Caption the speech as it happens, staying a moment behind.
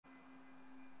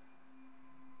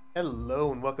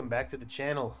Hello and welcome back to the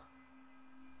channel.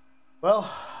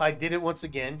 Well, I did it once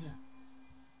again.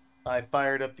 I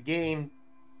fired up the game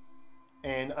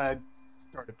and I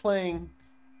started playing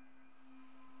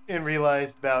and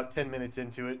realized about 10 minutes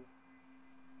into it,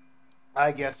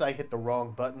 I guess I hit the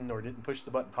wrong button or didn't push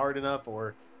the button hard enough,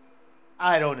 or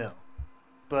I don't know.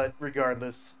 But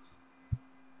regardless,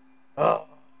 oh,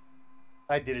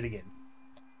 I did it again.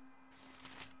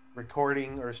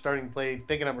 Recording or starting to play,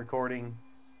 thinking I'm recording,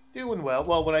 doing well.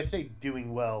 Well, when I say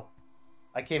doing well,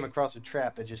 I came across a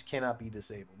trap that just cannot be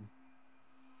disabled.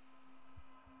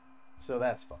 So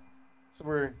that's fun. So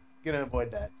we're going to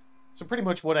avoid that. So pretty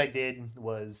much what I did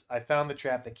was I found the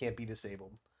trap that can't be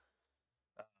disabled.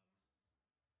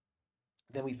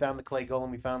 Then we found the clay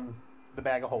golem. We found the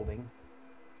bag of holding.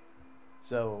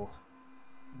 So,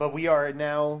 but we are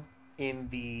now in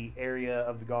the area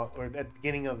of the gauntlet, or at the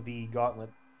beginning of the gauntlet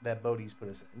that Bodhi's put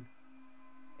us in.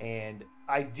 And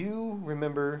I do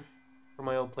remember from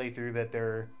my old playthrough that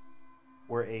there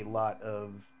were a lot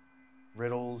of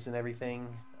riddles and everything.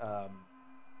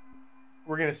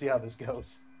 We're going to see how this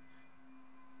goes.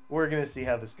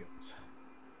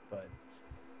 But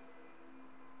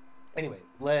anyway,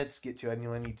 let's get to it. I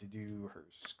know I need to do her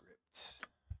script.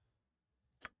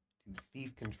 Do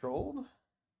thief controlled.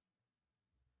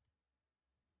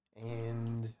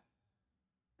 And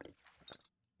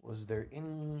was there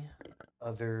any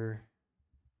other...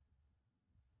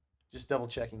 Just double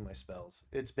checking my spells.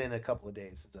 It's been a couple of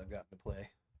days since I've gotten to play.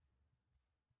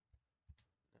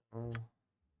 Oh.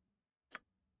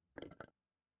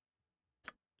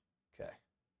 Okay.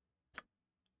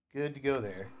 Good to go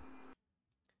there.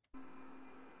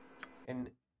 And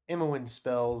Imoen's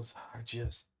spells are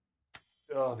just...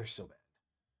 Oh, they're so bad.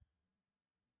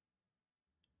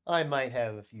 I might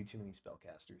have a few too many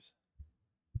spellcasters.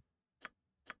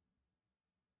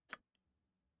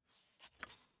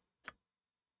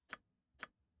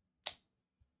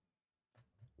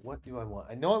 What do I want?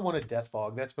 I know I want a Death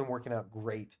Fog. That's been working out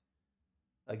great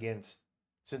against...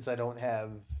 Since I don't have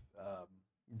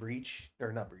Breach...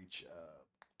 Or not Breach.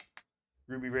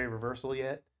 Ruby Ray Reversal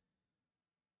yet.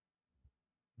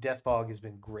 Death Fog has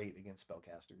been great against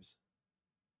spellcasters.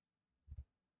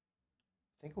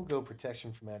 I think we'll go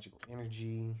Protection from Magical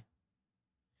Energy.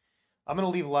 I'm going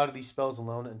to leave a lot of these spells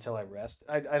alone until I rest.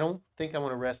 I don't think I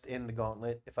want to rest in the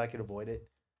Gauntlet if I could avoid it.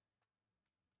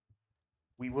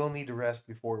 We will need to rest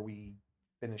before we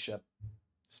finish up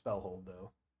Spellhold,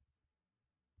 though.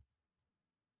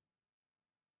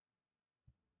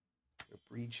 Put a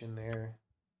Breach in there.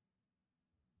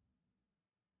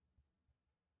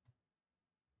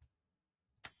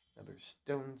 Another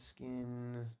Stone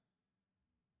Skin.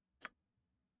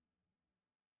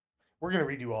 We're going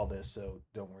to redo all this, so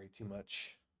don't worry too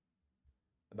much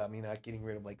about me not getting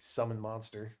rid of, like, Summon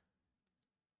Monster.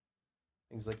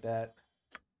 Things like that.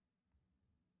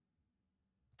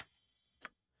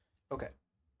 Okay.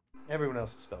 Everyone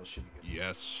else's spells should be good.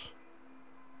 Yes.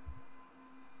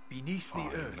 Beneath the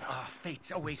earth, our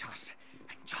fates await us.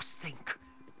 And just think,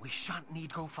 we shan't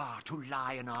need go far to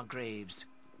lie in our graves.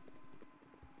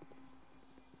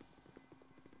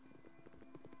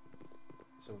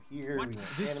 So here we want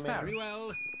This anime,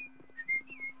 well.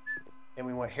 and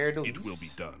we want hair to It will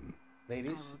be done.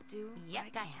 Ladies, Yep,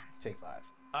 I am. take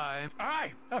 5.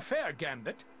 Aye, a fair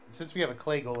gambit. And since we have a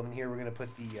clay golem in here, we're going to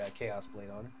put the Chaos Blade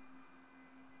on.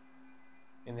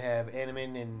 And have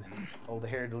Animan and the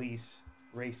Hair Delise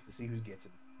race to see who gets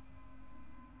him.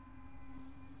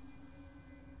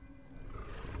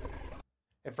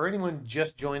 And for anyone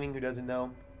just joining who doesn't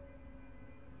know,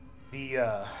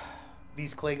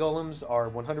 these clay golems are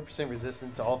 100%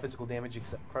 resistant to all physical damage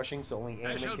except crushing, so only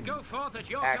Animan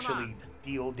can actually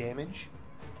deal damage.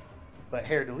 But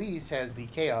Hair Delise has the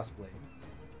Chaos Blade.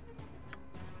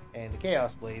 And the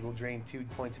Chaos Blade will drain 2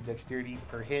 points of dexterity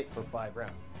per hit for 5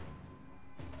 rounds.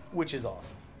 Which is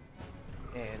awesome.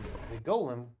 And the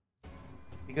golem,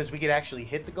 because we could actually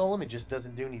hit the golem, it just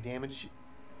doesn't do any damage.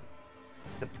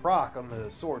 The proc on the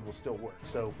sword will still work.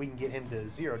 So if we can get him to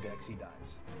 0 dex, he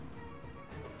dies.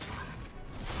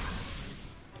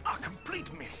 A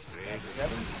complete miss. 97.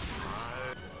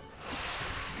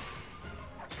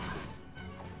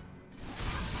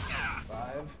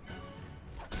 Five.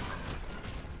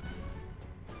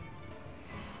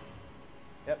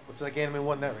 Yep, looks like Anime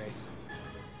won that race.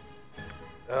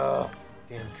 Oh,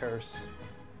 damn curse.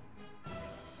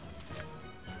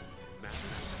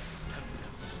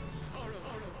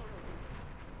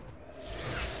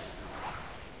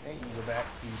 Okay, you can go back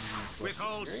to the With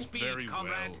all Celestial speed, Very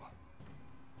comrade. well.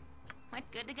 What,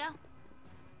 good to go?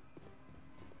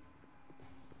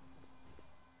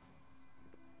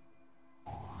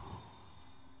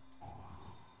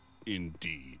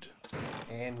 Indeed.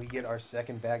 And we get our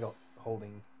second bag of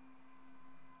holding.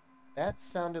 That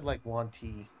sounded like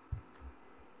Wanti.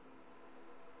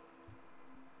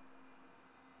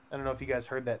 I don't know if you guys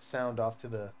heard that sound off to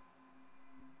the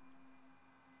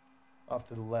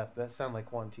left. That sounded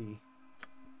like Wanti.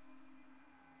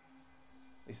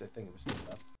 At least I think it was to the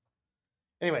left.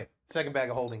 Anyway, second bag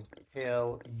of holding.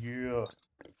 Hell yeah. Oh,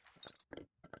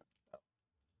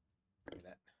 look at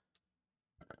that.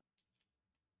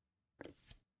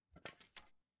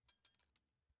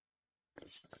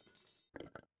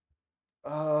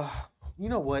 You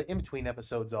know what? In between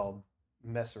episodes, I'll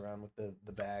mess around with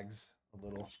the bags a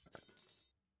little.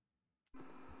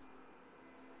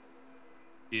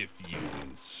 If you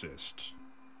insist.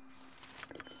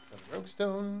 Another rogue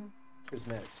stone,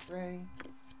 prismatic spray.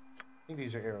 I think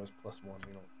these are arrows +1.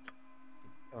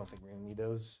 I don't think we're gonna need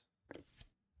those.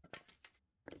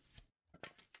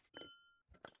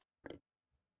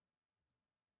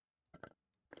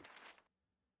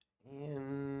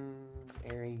 And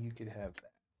Ari, you could have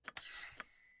that.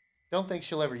 Don't think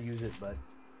she'll ever use it, but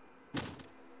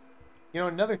you know,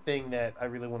 another thing that I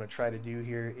really want to try to do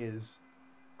here is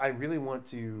I really want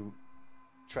to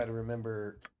try to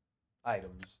remember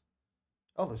items.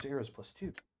 Oh, those arrows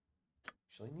 +2.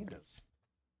 Actually need those.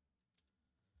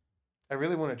 I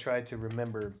really want to try to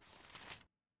remember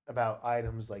about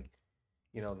items like,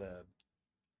 you know,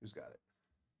 who's got it?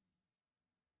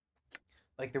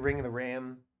 Like the Ring of the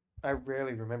Ram. I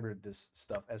rarely remember this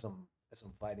stuff as I'm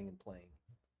fighting and playing.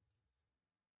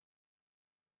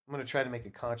 I'm going to try to make a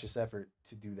conscious effort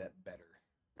to do that better.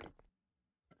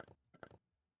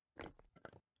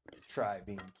 Try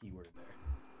being the keyword there.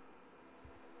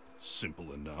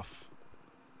 Simple enough.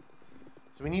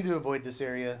 So we need to avoid this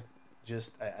area.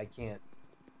 Just, I can't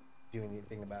do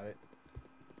anything about it.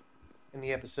 In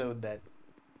the episode that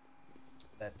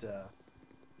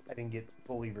I didn't get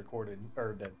fully recorded,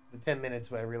 or the 10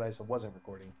 minutes where I realized I wasn't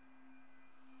recording,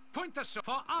 Point the sword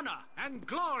for honor and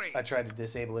glory. I tried to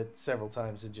disable it several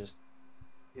times and just,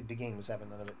 the game was having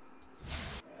none of it.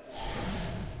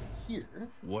 Here,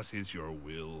 What is your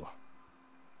will?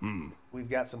 we've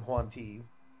got some Huanti.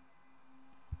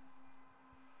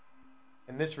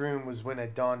 And this room was when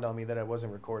it dawned on me that I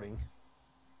wasn't recording.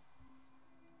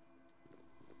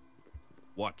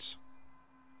 What?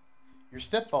 Your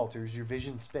step falters, your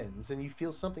vision spins, and you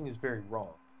feel something is very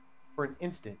wrong. For an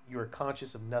instant, you are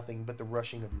conscious of nothing but the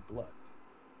rushing of your blood.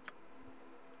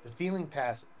 The feeling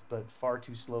passes, but far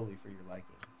too slowly for your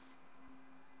liking.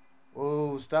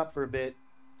 Whoa, stop for a bit.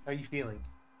 How are you feeling?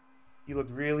 You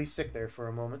looked really sick there for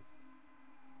a moment.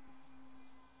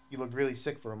 You looked really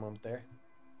sick for a moment there.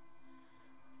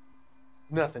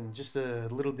 Nothing, just a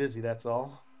little dizzy, that's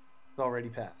all. It's already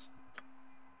passed.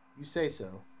 You say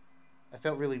so. I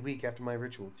felt really weak after my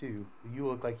ritual, too, but you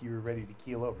look like you were ready to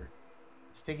keel over.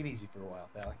 Just take it easy for a while,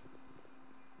 Thalik.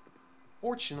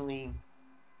 Fortunately,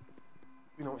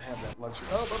 we don't have that luxury.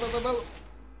 Oh.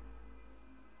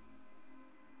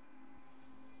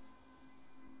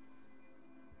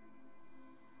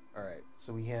 Alright,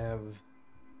 so we have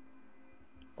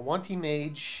a Wanti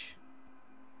Mage,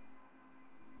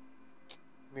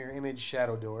 Mirror Image,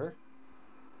 Shadow Door,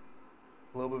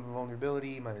 Globe of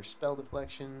Invulnerability, Minor Spell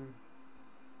Deflection,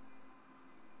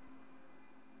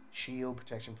 Shield,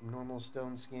 Protection from Normal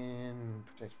Stone Skin,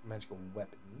 Protection from Magical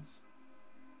Weapons.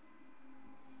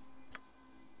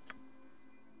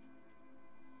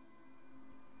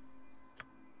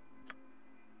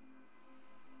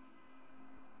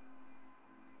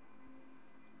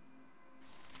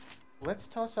 Let's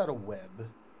toss out a web.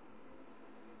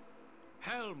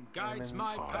 Helm guides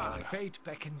my path. Fate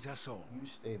beckons us all. You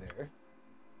stay there.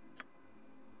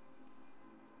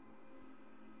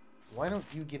 Why don't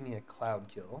you give me a cloud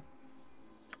kill?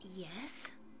 Yes?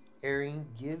 Ari,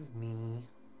 give me...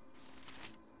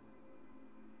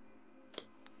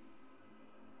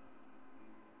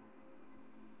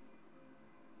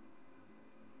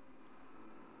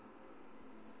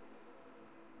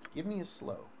 Give me a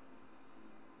slow.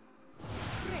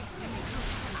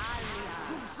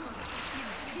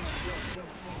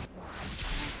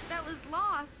 That was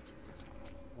lost.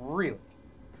 Really?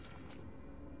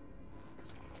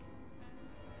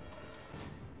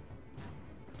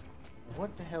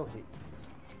 What the hell hit you?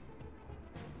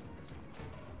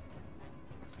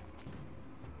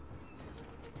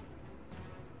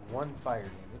 One fire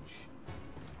damage.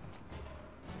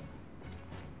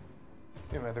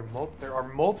 Wait a minute, there are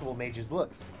multiple mages.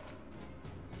 Look.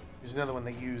 There's another one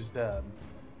that used... Okay.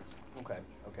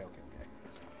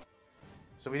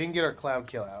 So we didn't get our cloud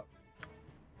kill out.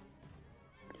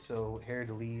 So, Hair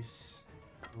Delise,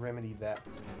 remedy that for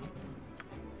me.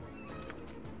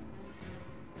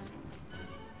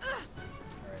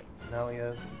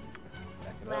 Nalia.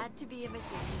 Back it up. Glad to be of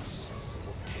assistance.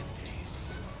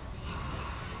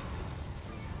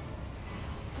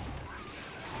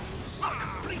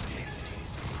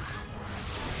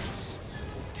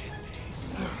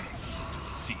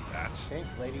 See that? Okay,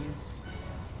 ladies.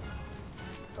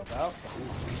 Help out.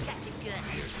 Got you good.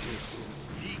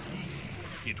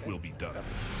 It will be done.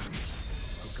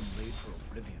 Welcome laid for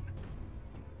oblivion.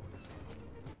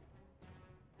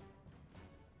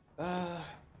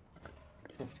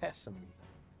 Pass some of these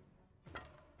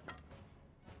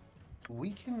out.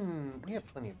 We have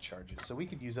plenty of charges, so we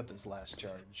could use up this last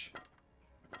charge.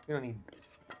 We don't need...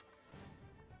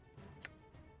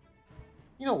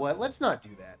 You know what? Let's not do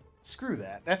that. Screw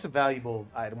that. That's a valuable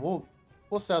item. We'll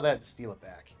sell that and steal it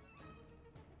back.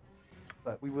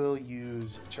 But we will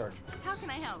use charge rates. How can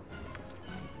I help?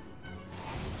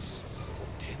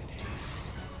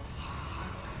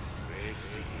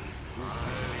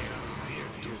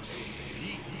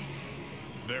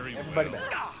 Very Everybody well.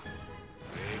 back.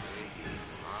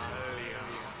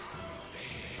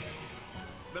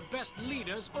 The best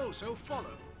leaders also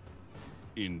follow.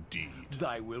 Indeed.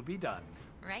 Thy will be done.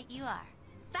 Right you are.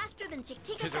 Faster than Chick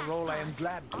Tika. 'Tis a role I am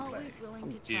glad to play. Always willing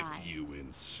to If try. you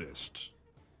insist.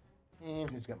 And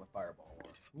who's got my fireball on?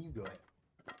 You go ahead.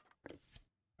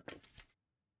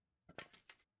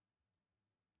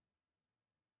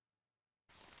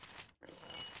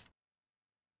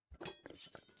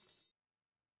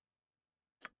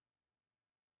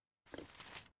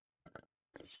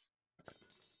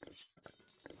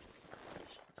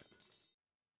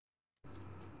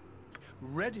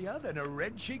 Readier than a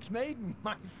red-cheeked maiden,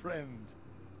 my friend.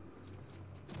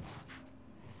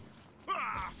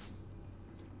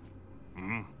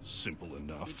 Simple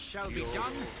enough. It shall be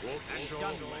done, and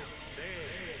done well.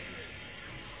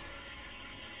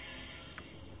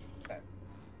 Okay.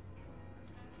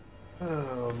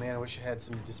 Oh man, I wish I had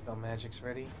some Dispel Magics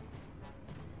ready.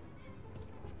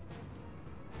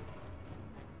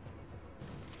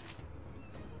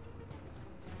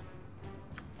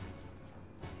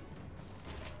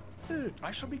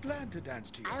 I shall be glad to dance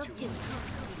to you I'll too. do it.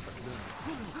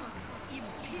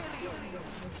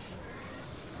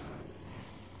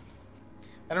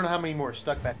 I don't know how many more are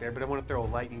stuck back there, but I want to throw a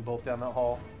lightning bolt down that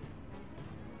hall.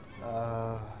 Go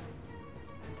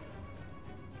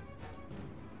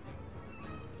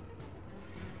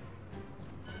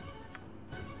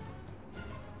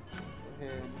ahead, hit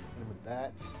him with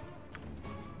that.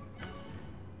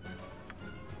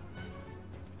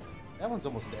 That one's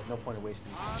almost dead. No point of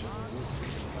wasting it.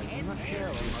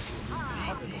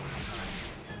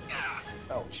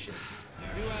 Oh shit.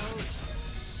 Very well.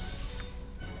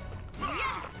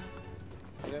 Yes!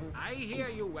 Hit him. I hear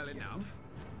you well enough.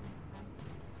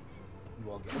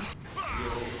 You all get it.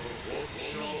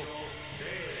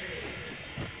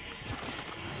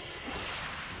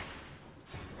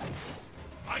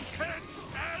 I can't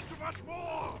stand much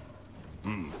more!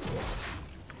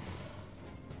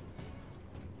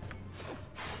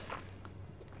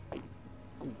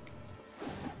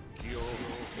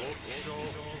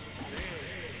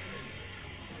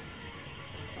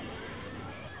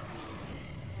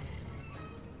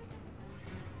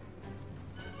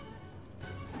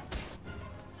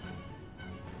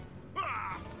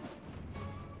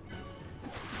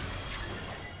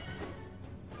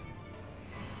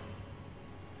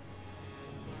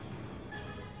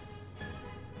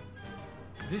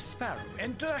 This sparrow,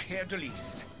 enter Herr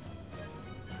Delise.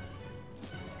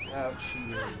 Out she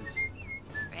is.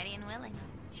 Ready and willing.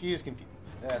 She is confused.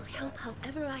 That's I'll help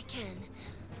however I can.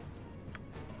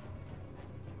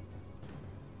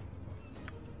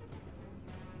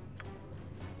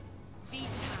 Feed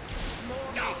time.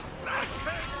 More mace. I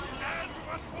can't stand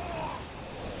much more!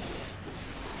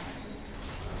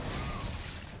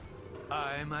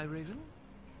 Aye, my raven.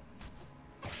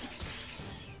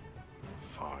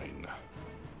 Fine.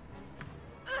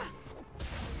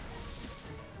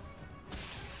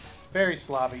 very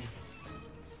sloppy.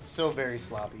 So very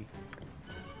sloppy.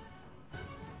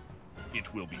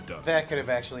 It will be done. That could have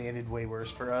actually ended way worse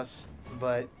for us,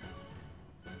 but...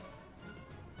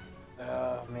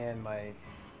 man, my...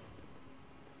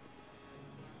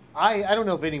 I don't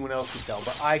know if anyone else could tell,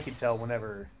 but I could tell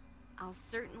whenever, I'll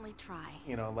certainly try.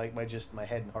 you know, like my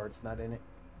head and heart's not in it.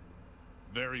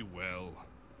 Very well.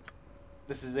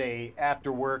 This is a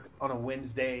after work on a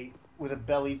Wednesday with a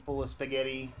belly full of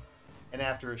spaghetti and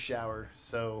after a shower,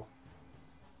 so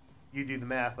you do the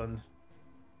math on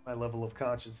my level of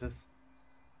consciousness.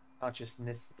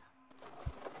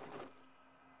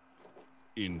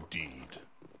 Indeed.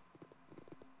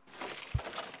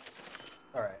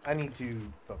 All right. I need to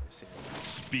focus here.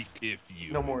 Speak if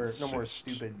you No more insist.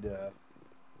 stupid.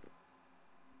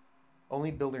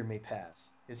 Only builder may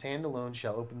pass. His hand alone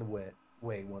shall open the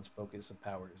way once focus of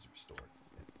power is restored.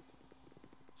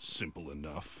 Simple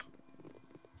enough.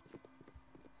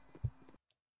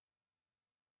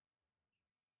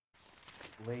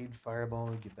 Blade Fireball,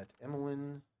 we'll give that to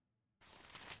Emmeline.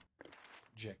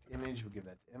 Project Image, we'll give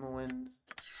that to Emmeline.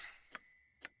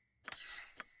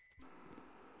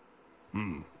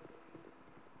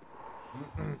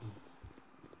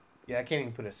 Yeah, I can't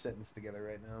even put a sentence together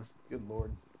right now. Good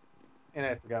lord. And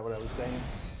I forgot what I was saying.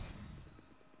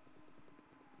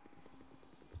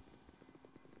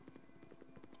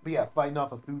 But yeah, fighting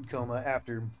off a food coma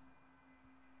after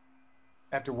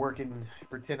working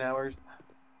for 10 hours.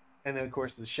 And then, of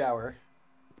course, the shower.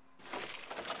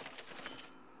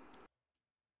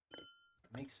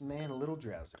 Makes a man a little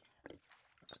drowsy.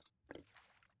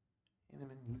 And I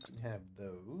mean, you can have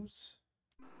those.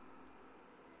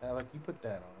 Alec, you put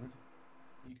that on.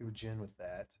 You can regen with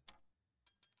that.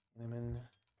 And I mean...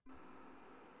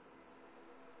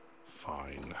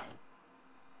 Fine.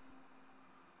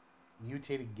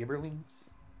 Mutated gibberlings?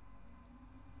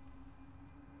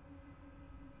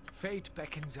 Fate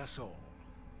beckons us all.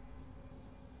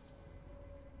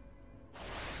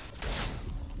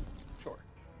 Sure.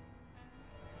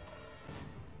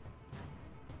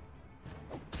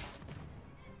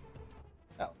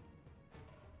 Alec.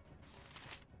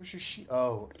 Where's your sheet?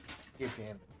 Oh, damn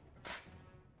it.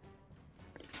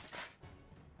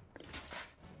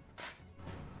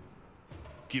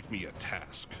 Give me a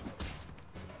task.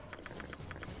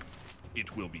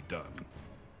 It will be done.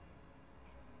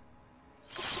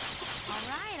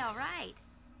 All right.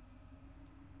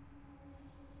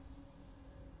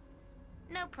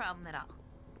 No problem at all.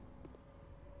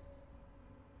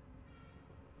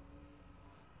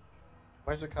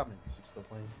 Why is there comment music still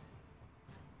playing?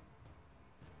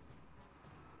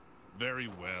 Very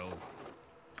well.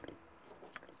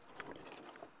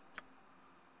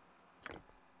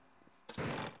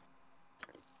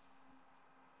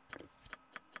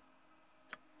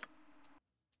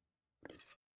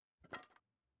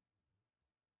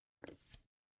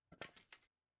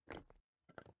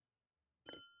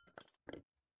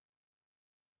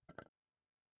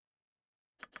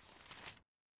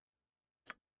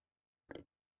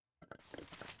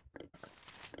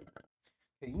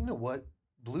 Okay, you know what?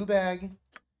 Blue bag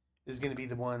is going to be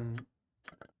the one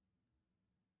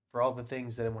for all the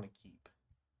things that I want to keep.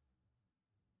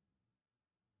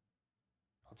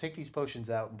 I'll take these potions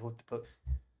out and put the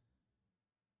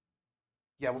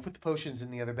we'll put the potions in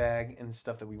the other bag and the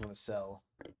stuff that we want to sell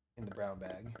in the brown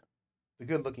bag. The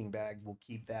good-looking bag, we'll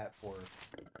keep that for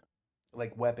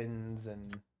like weapons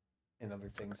and other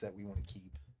things that we want to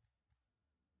keep.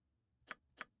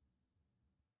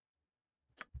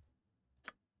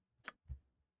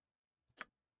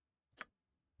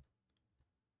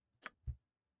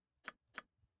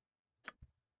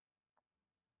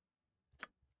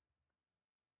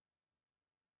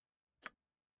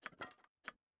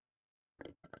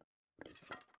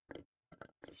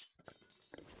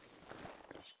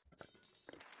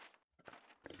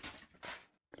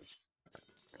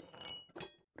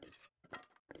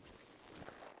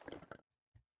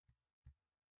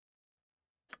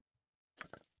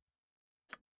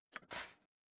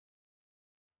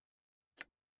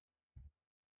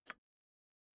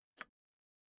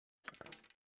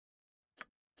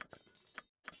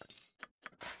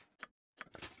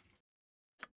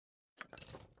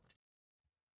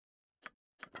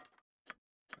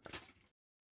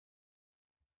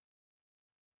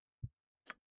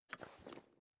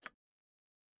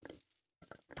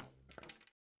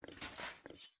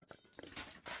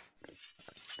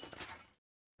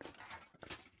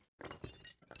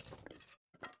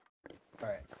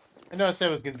 Alright. I know I said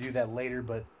I was going to do that later,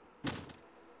 but...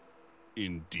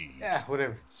 Indeed. yeah,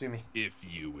 whatever. Sue me. If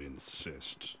you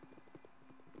insist.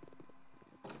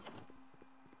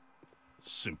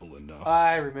 Simple enough.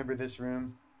 I remember this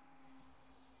room.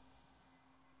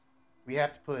 We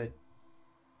have to put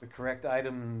the correct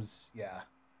items... yeah.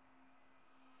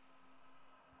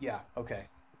 Yeah, okay.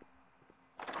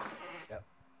 Yep.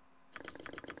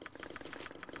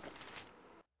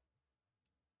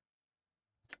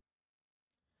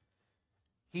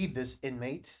 Heed this,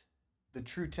 inmate. The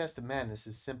true test of madness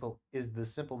is the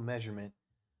simple measurement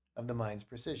of the mind's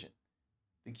precision.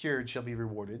 The cured shall be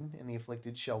rewarded, and the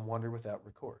afflicted shall wander without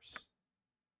recourse.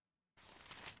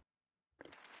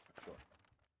 Sure.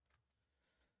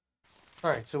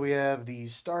 Alright, so we have the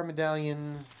star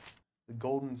medallion, the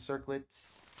golden circlet,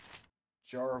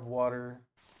 jar of water,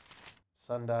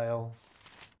 sundial,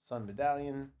 Sun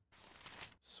Medallion,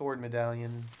 Sword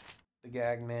Medallion, the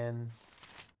Gag Man,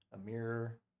 a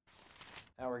mirror,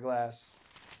 hourglass,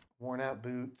 worn out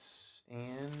boots,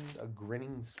 and a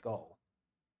grinning skull.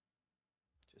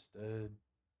 Just a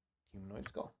humanoid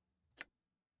skull.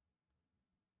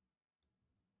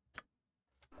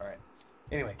 Alright.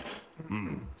 Anyway.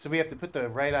 So we have to put the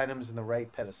right items in the right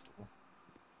pedestal.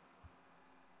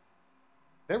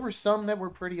 There were some that were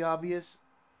pretty obvious,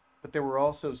 but there were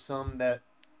also some that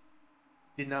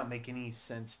did not make any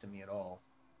sense to me at all.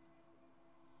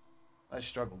 I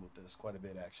struggled with this quite a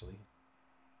bit, actually.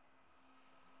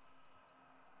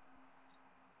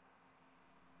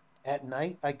 At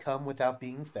night, I come without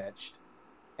being fetched.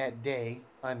 At day,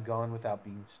 I'm gone without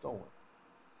being stolen.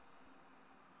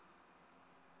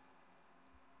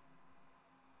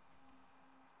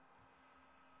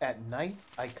 At night,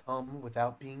 I come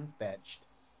without being fetched.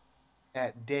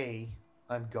 At day,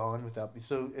 I'm gone without...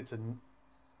 So it's a...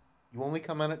 You only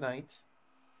come out at night.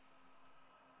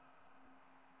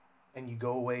 And you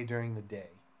go away during the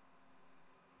day.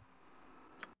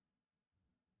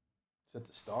 Is that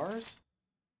the stars?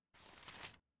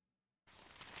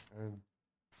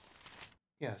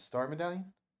 Yeah, star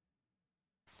medallion?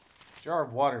 Jar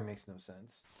of water makes no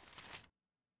sense.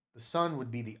 The sun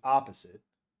would be the opposite.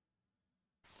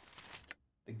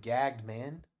 The gagged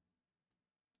man?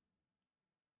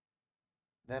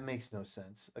 That makes no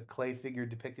sense. A clay figure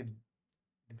depicting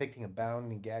a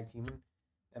bound and gagged human?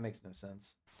 That makes no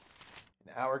sense.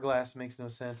 An hourglass makes no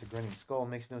sense. A grinning skull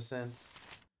makes no sense.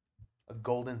 A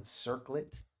golden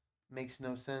circlet makes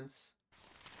no sense.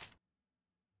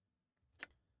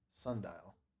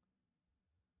 Sundial.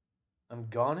 I'm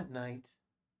gone at night.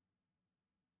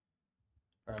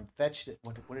 Or I'm fetched at...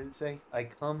 What did it say? I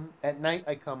come... At night,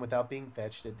 I come without being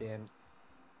fetched at Dan.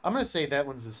 I'm going to say that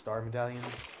one's the star medallion.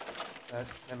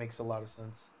 That makes a lot of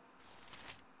sense.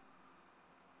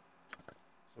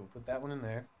 So we'll put that one in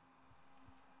there.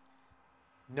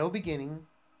 No beginning,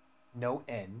 no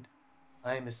end.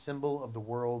 I am a symbol of the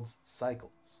world's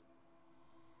cycles.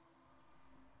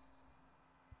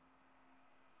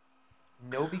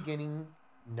 No beginning,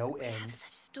 no end.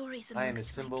 Such stories I am a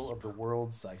amongst my symbol of the people.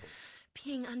 world's cycles.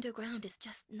 Being underground is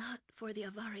just not for the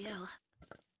Avariel.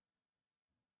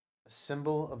 A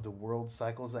symbol of the world's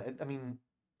cycles. I mean,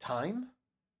 time?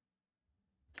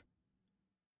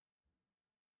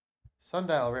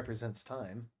 Sundial represents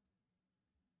time.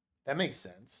 That makes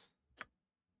sense.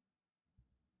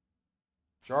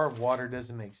 Jar of water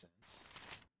doesn't make sense.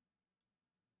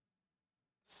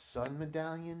 Sun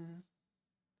medallion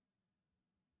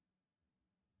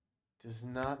does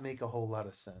not make a whole lot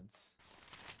of sense.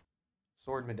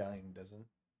 Sword medallion doesn't.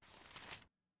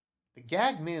 The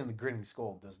gagged man and the grinning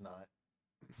skull does not.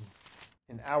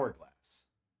 An hourglass.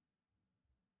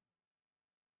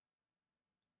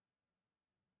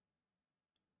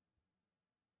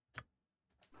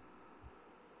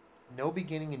 No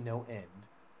beginning and no end.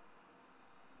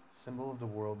 Symbol of the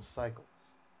world's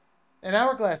cycles. An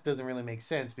hourglass doesn't really make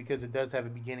sense because it does have a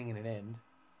beginning and an end.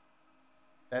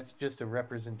 That's just a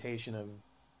representation of,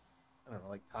 I don't know,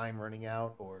 like time running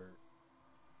out or...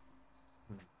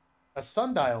 A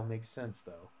sundial makes sense,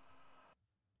 though.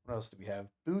 What else do we have?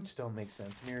 Boots don't make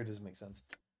sense. Mirror doesn't make sense.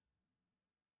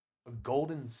 A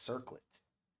golden circlet.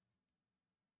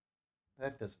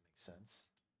 That doesn't make sense.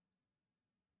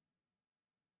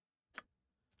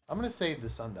 I'm going to say the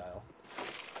sundial.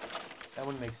 That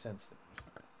one makes sense to me.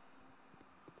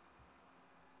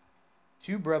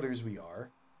 Two brothers we are.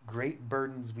 Great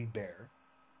burdens we bear.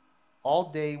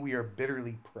 All day we are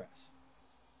bitterly pressed.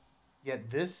 Yet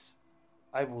this,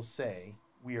 I will say,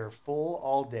 we are full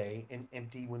all day and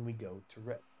empty when we go to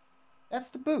rest. That's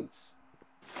the boots.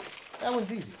 That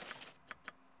one's easy.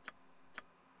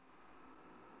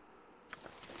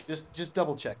 Just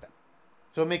double check that.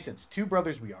 So it makes sense. Two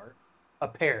brothers we are. A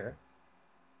pair.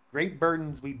 Great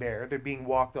burdens we bear. They're being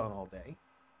walked on all day.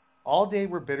 All day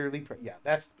we're bitterly... Yeah,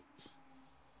 that's the boots.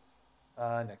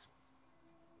 Next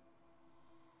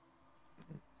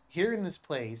one. Here in this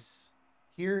place,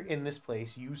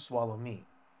 you swallow me.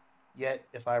 Yet,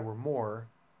 if I were more,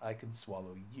 I could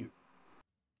swallow you.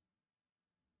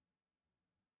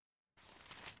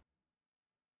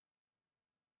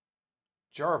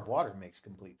 Jar of water makes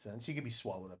complete sense. You could be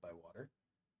swallowed up by water.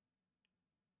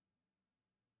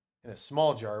 In a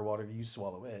small jar of water, you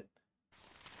swallow it.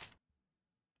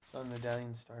 Sun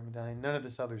medallion, star medallion. None of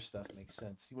this other stuff makes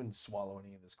sense. You wouldn't swallow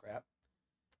any of this crap.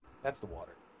 That's the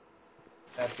water.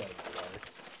 That's got to be the water.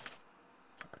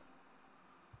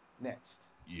 Next.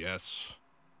 Yes.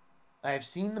 I have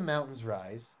seen the mountains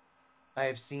rise. I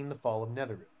have seen the fall of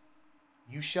Netheril.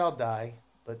 You shall die,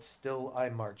 but still I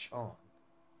march on.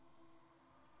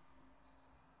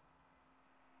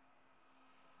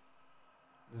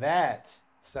 That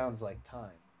sounds like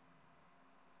time.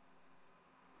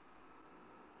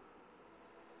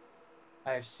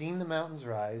 I have seen the mountains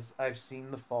rise. I've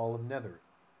seen the fall of Nether.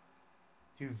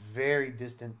 Two very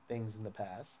distant things in the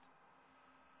past.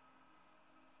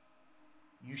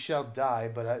 You shall die,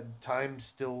 but time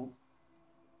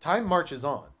marches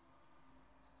on.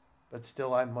 But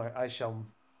still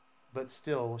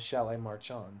shall I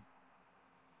march on.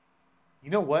 You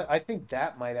know what? I think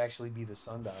that might actually be the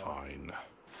sundial. Fine.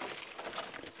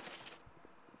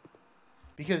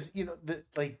 Because, you know,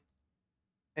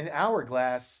 an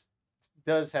hourglass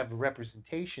does have a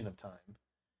representation of time.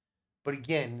 But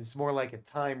again, it's more like a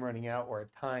time running out or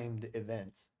a timed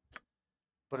event.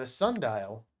 But a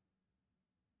sundial,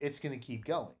 it's going to keep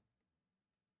going.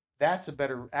 That's a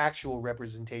better actual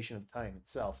representation of time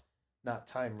itself, not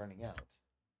time running out.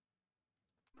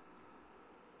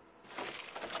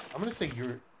 I'm going to say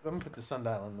I'm going to put the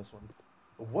sundial in this one.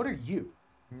 But what are you?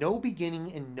 No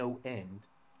beginning and no end.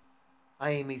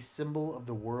 I am a symbol of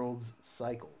the world's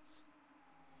cycles.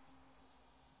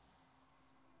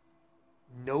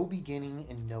 No beginning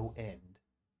and no end.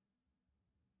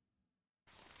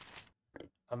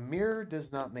 A mirror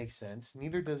does not make sense.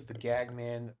 Neither does the gag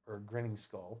man or grinning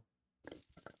skull.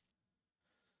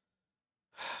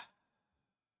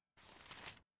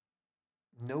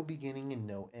 No beginning and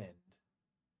no end.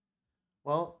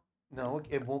 Well, no,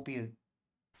 it won't be an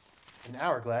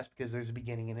hourglass because there's a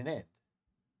beginning and an end.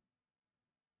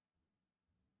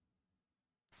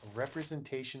 A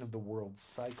representation of the world's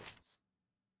cycles.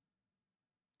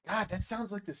 God, that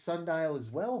sounds like the sundial as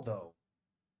well, though.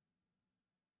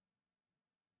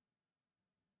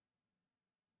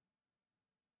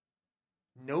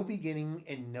 No beginning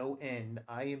and no end.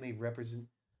 I am a represent.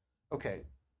 Okay.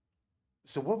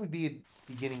 So what would be a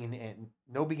beginning and end?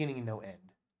 No beginning and no end.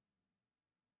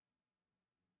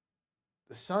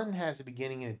 The sun has a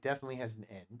beginning and it definitely has an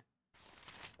end.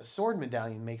 A sword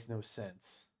medallion makes no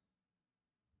sense.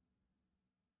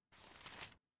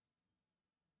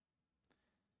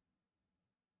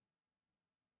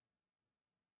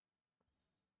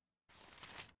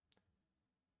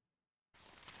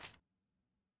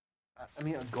 I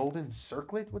mean, a golden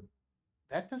circlet? What?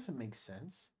 That doesn't make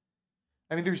sense.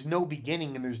 I mean, there's no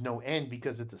beginning and there's no end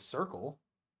because it's a circle.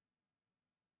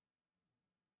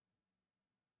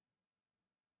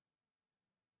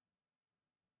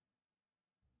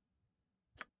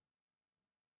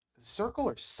 Circle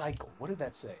or cycle? What did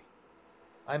that say?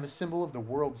 I'm a symbol of the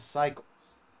world's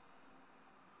cycles.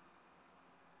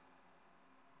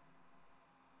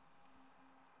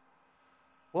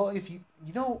 Well, if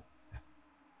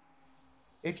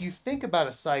if you think about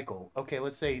a cycle, okay,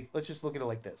 let's just look at it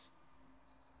like this.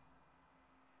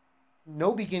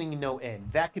 No beginning and no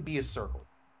end. That could be a circle.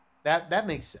 That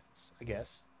makes sense, I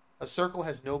guess. A circle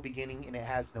has no beginning and it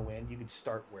has no end. You can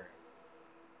start wherever.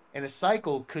 And a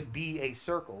cycle could be a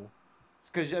circle.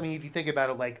 Because, I mean, if you think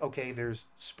about it like, okay, there's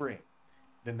spring,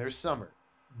 then there's summer,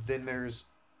 then there's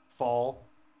fall,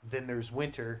 then there's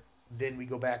winter, then we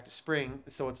go back to spring.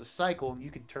 So it's a cycle, and you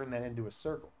could turn that into a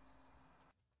circle.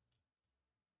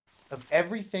 Of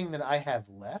everything that I have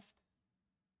left,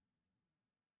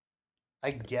 I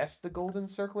guess the golden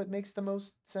circlet makes the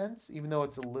most sense, even though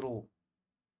it's a little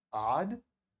odd.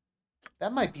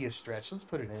 That might be a stretch. Let's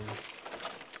put it in.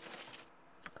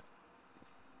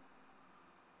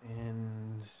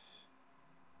 And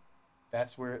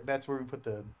that's where we put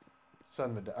the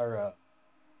the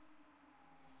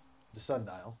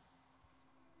sundial.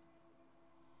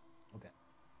 Okay.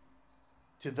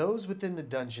 To those within the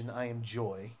dungeon, I am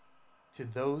joy. To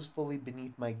those fully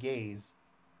beneath my gaze,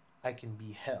 I can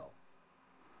be hell.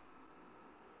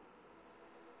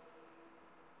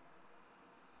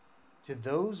 To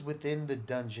those within the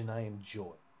dungeon, I am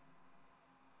joy.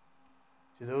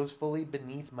 To those fully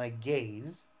beneath my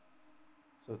gaze,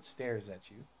 so it stares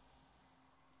at you,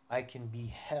 I can be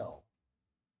hell.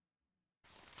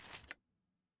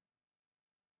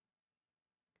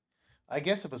 I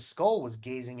guess if a skull was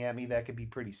gazing at me, that could be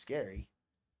pretty scary.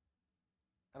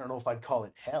 I don't know if I'd call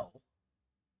it hell.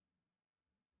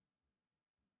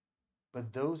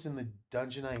 But those in the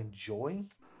dungeon I enjoy?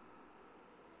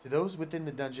 To those within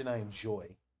the dungeon I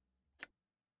enjoy.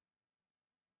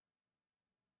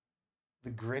 The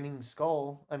grinning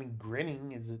skull. I mean,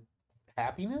 grinning, is it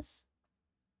happiness?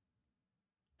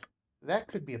 That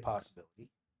could be a possibility.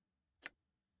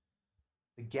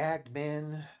 The gagged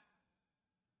man.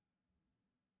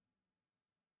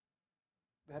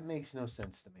 That makes no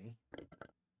sense to me.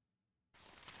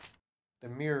 The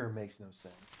mirror makes no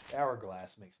sense. The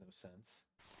hourglass makes no sense.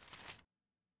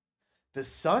 The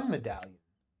sun medallion.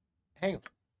 Hang on.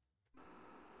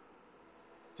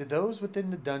 To those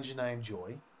within the dungeon I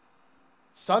enjoy,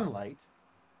 sunlight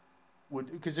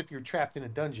would, because if you're trapped in a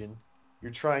dungeon,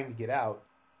 you're trying to get out,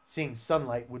 seeing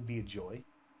sunlight would be a joy.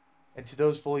 And to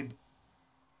those fully,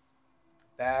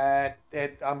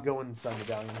 I'm going Sun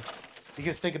Medallion.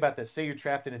 Because think about this. Say you're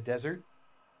trapped in a desert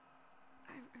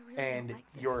I really and don't like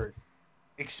this. you're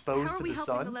exposed to the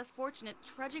sun. The less fortunate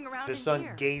trudging around The in sun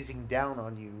here? gazing down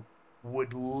on you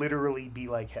would literally be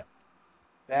like hell.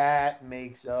 That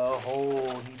makes a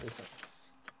whole heap of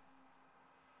sense.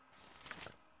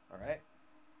 All right.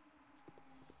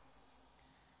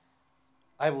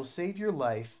 I will save your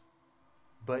life,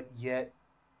 but yet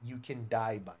you can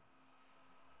die by it.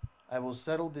 I will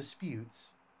settle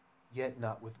disputes, yet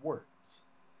not with words.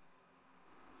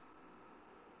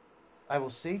 I will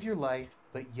save your life,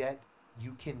 but yet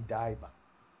you can die by it.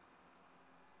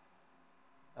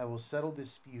 I will settle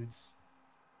disputes,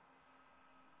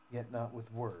 yet not with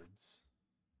words.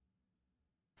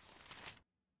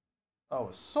 Oh,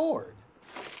 a sword.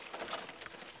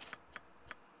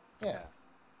 Yeah.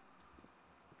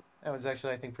 That was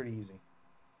actually, I think, pretty easy.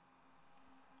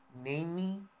 Name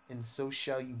me, and so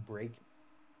shall you break me.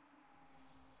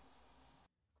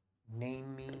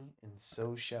 Name me, and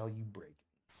so shall you break me.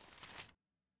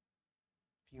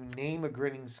 If you name a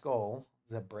grinning skull,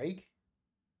 does that break?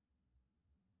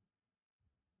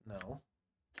 No.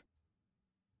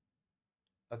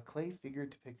 A clay figure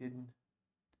depicting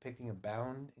a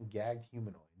bound and gagged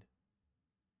humanoid.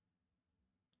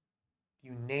 If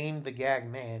you name the gagged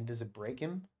man, does it break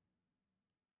him?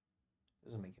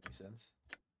 Doesn't make any sense.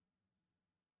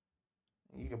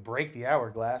 You can break the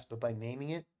hourglass, but by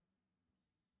naming it,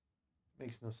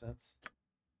 makes no sense.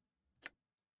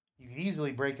 You could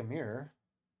easily break a mirror,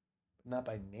 but not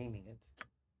by naming it.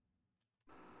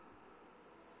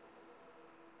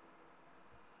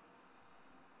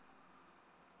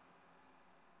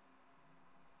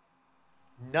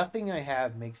 Nothing I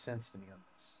have makes sense to me on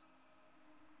this.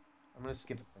 I'm going to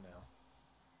skip it for now.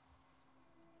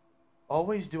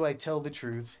 Always do I tell the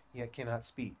truth, yet cannot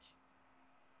speak.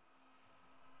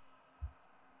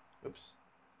 Oops.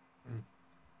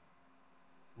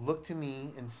 Look to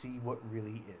me and see what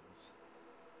really is.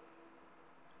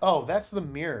 Oh, that's the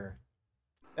mirror.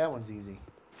 That one's easy.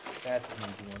 That's an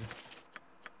easy one.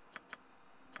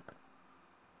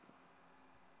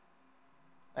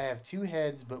 I have two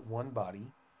heads but one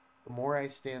body. The more I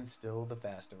stand still, the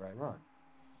faster I run.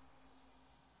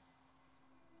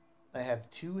 I have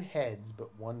two heads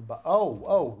but one body.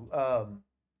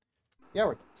 The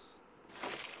hourglass.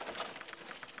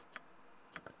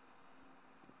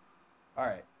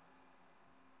 Alright.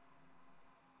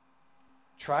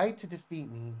 Try to defeat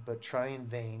me, but try in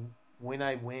vain. When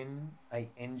I win, I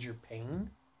end your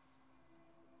pain.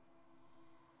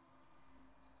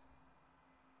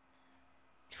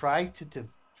 Try to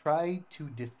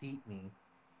defeat me,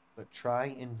 but try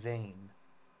in vain.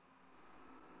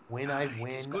 When I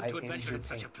win, it is good I to end adventure your in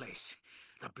such a pain. place.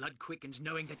 The blood quickens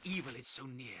knowing that evil is so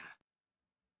near.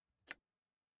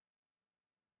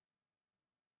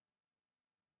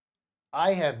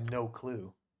 I have no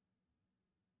clue.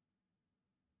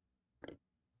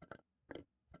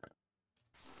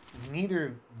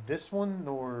 Neither this one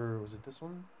nor was it this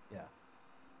one? Yeah.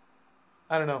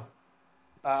 I don't know.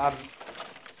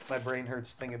 My brain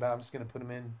hurts thinking about it. I'm just gonna put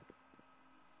them in.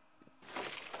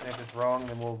 And if it's wrong,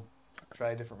 then we'll try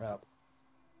a different route.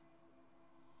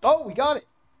 Oh, we got it.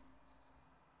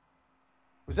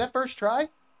 Was that first try?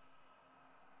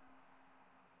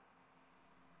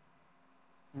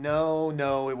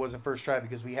 No, it wasn't first try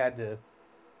because we had to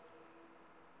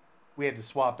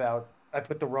swap out. I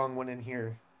put the wrong one in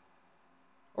here.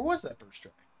 Or was that first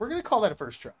try? We're going to call that a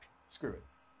first try. Screw it.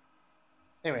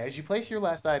 Anyway, as you place your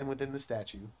last item within the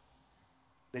statue,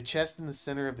 the chest in the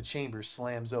center of the chamber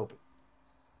slams open.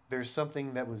 There was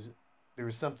something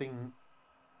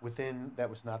within that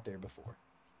was not there before.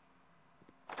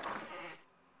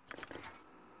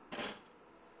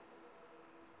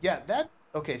 Yeah,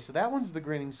 okay, so that one's the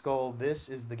grinning skull. This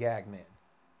is the gag man.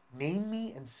 Name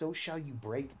me, and so shall you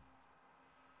break me.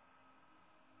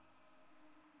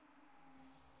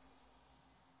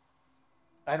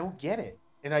 I don't get it.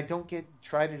 And I don't get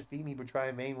try to defeat me, but try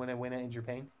in vain when I win, I end your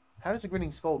pain. How does a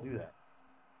grinning skull do that?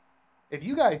 If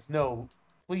you guys know,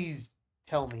 please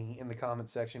tell me in the comment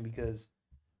section because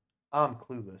I'm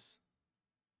clueless.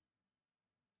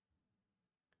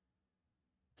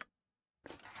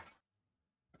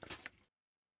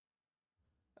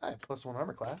 I have +1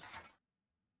 armor class.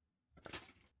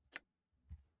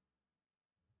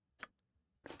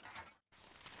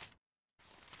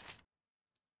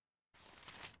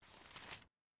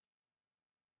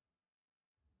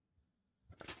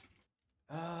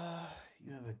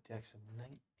 dex of 19.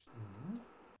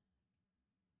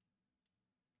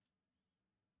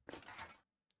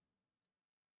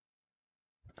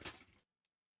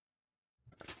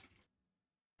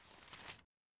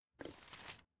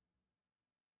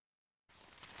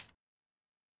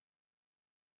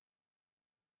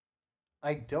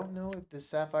 I don't know if the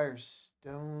sapphire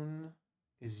stone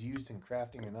is used in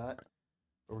crafting or not,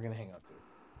 but we're going to hang on to it.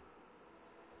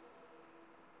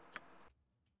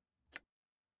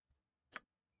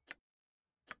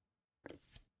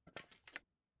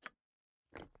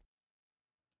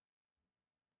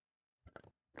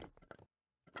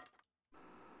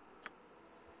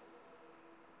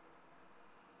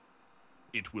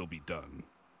 It will be done.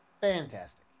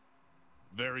 Fantastic.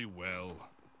 Very well.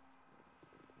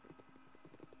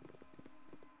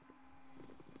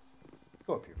 Let's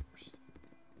go up here first.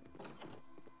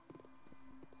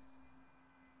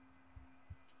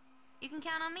 You can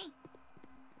count on me.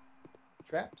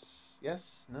 Traps?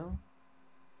 Yes? No?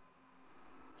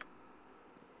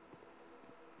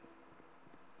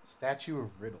 Statue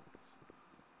of Riddles.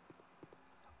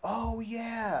 Oh,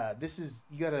 yeah! This is...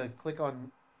 You gotta click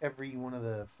on every one of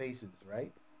the faces,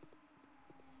 right?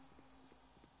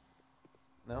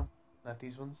 No? Not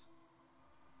these ones?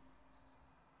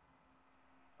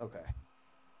 Okay.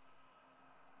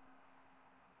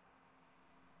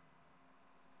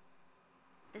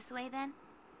 This way, then?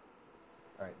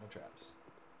 Alright, no traps.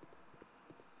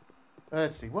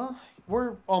 Let's see. Well,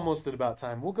 we're almost at about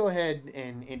time. We'll go ahead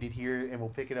and end it here, and we'll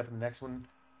pick it up in the next one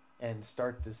and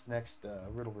start this next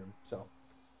riddle room. So,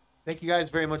 thank you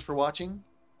guys very much for watching.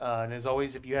 And as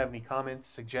always, if you have any comments,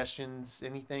 suggestions,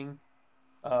 anything,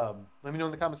 let me know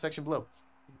in the comment section below.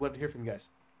 I'd love to hear from you guys.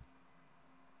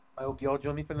 I hope you all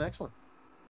join me for the next one.